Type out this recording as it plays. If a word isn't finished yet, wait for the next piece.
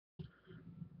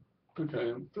Okay,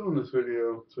 I'm doing this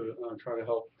video to try to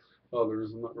help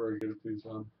others. I'm not very good at these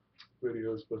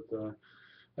videos, but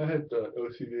I had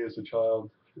OCD as a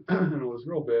child, and it was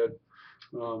real bad.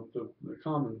 The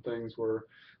common things were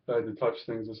I had to touch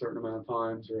things a certain amount of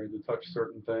times, or I had to touch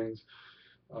certain things.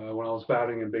 When I was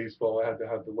batting in baseball, I had to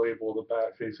have the label of the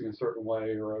bat facing a certain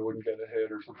way, or I wouldn't get a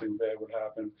hit, or something bad would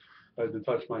happen. I had to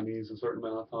touch my knees a certain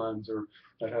amount of times, or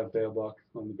I'd have bad luck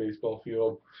on the baseball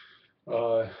field.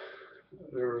 Uh,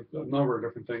 there were a number of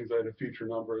different things. I had a future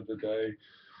number of the day,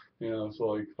 so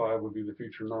like 5 would be the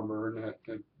future number,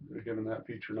 and given that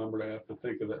future number, I have to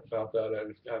think of that, about that.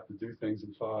 I have to do things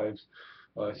in fives.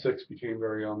 6 became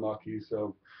very unlucky,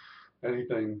 so I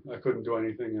couldn't do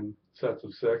anything in sets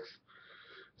of 6.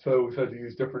 So I always had to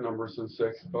use different numbers than 6.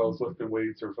 If I was lifting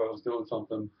weights or if I was doing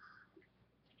something,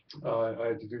 I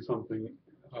had to do something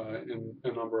in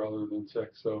a number other than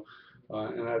 6. So,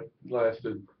 and that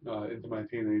lasted into my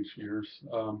teenage years.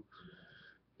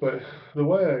 But the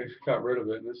way I got rid of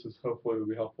it, and this is hopefully will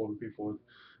be helpful to people with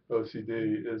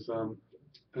OCD, is, and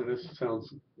this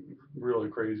sounds really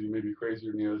crazy, maybe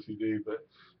crazier than the OCD, but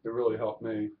it really helped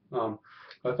me. I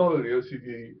thought of the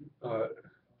OCD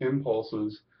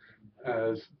impulses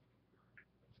as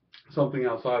something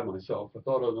outside myself. I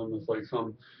thought of them as like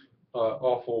some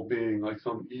awful being, like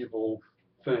some evil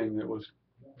thing that was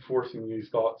forcing these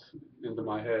thoughts into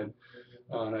my head,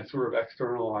 and I sort of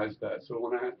externalized that. So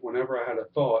whenever I had a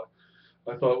thought,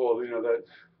 I thought, well,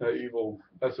 that evil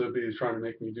SOB is trying to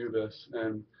make me do this,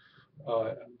 and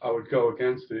I would go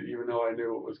against it, even though I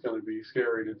knew it was going to be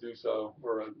scary to do so,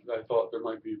 or I thought there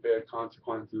might be bad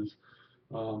consequences.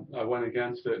 I went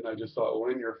against it, and I just thought,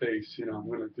 well, in your face, I'm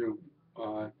going to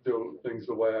do things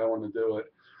the way I want to do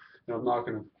it, and I'm not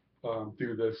going to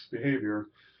do this behavior.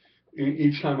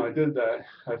 Each time I did that,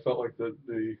 I felt like uh,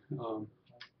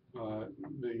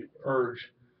 the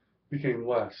urge became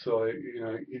less. So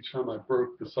each time I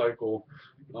broke the cycle,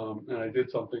 and I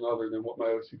did something other than what my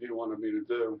OCD wanted me to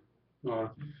do,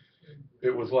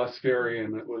 it was less scary,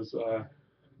 and it was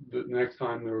the next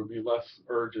time there would be less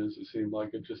urges. It seemed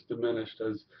like it just diminished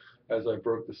as I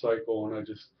broke the cycle, and I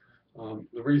just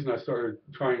the reason I started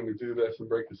trying to do this and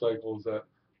break the cycle is that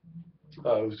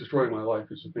it was destroying my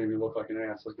life. It just made me look like an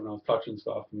ass. Like when I was touching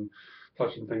stuff and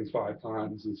touching things 5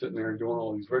 times and sitting there and doing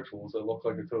all these rituals, I looked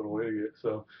like a total idiot.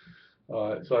 So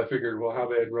I figured, well, how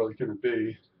bad really can it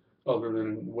be, other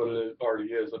than what it already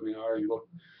is? I mean, I already look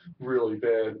really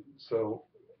bad. So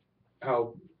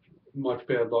how much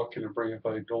bad luck can it bring if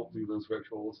I don't do those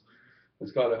rituals?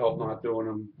 It's got to help not doing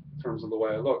them in terms of the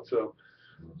way I look. So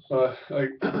I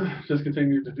just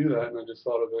continued to do that, and I just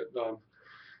thought of it.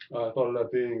 I thought of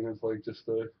that being as like just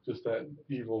that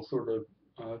evil sort of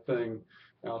thing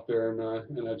out there,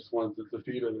 and I just wanted to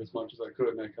defeat it as much as I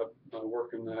could, and I kept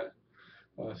working that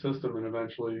system, and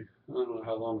eventually, I don't know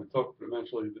how long it took, but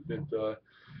eventually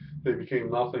they became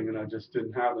nothing, and I just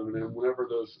didn't have them. And then whenever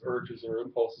those urges or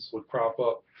impulses would crop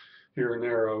up here and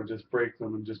there, I would just break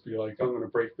them and just be like, I'm going to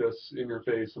break this in your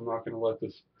face. I'm not going to let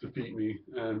this defeat me.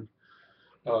 And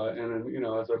then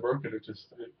as I broke it,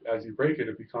 as you break it,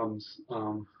 it becomes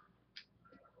no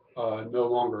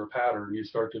longer a pattern. You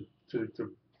start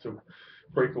to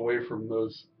break away from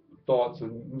those thoughts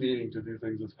and needing to do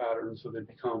things as patterns, so they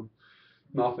become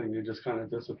nothing. They just kind of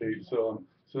dissipate. So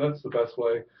that's the best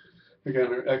way.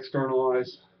 Again, the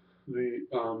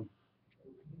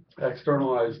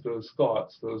externalize those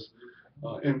thoughts, those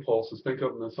impulses. Think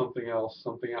of them as something else,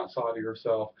 something outside of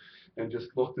yourself, and just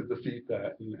look to defeat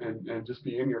that, and just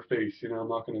be in your face. I'm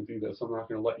not going to do this. I'm not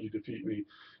going to let you defeat me.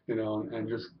 And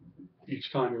just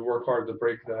each time you work hard to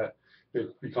break that,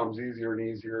 it becomes easier and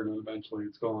easier, and eventually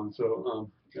it's gone. So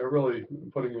I really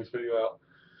putting this video out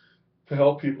to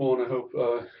help people, and I hope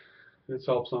it's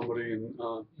helped somebody. And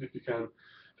if you can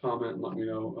comment and let me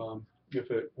know if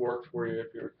it worked for you,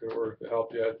 or if it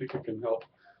helped you. I think it can help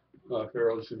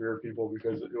fairly severe people,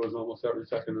 because it was almost every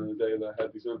second of the day that I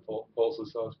had these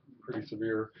impulses. So I was pretty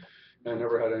severe, and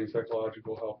never had any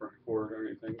psychological help or support or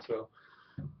anything. So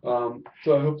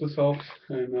I hope this helps,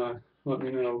 and let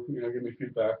me know. Give me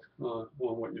feedback on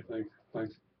what you think.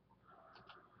 Thanks.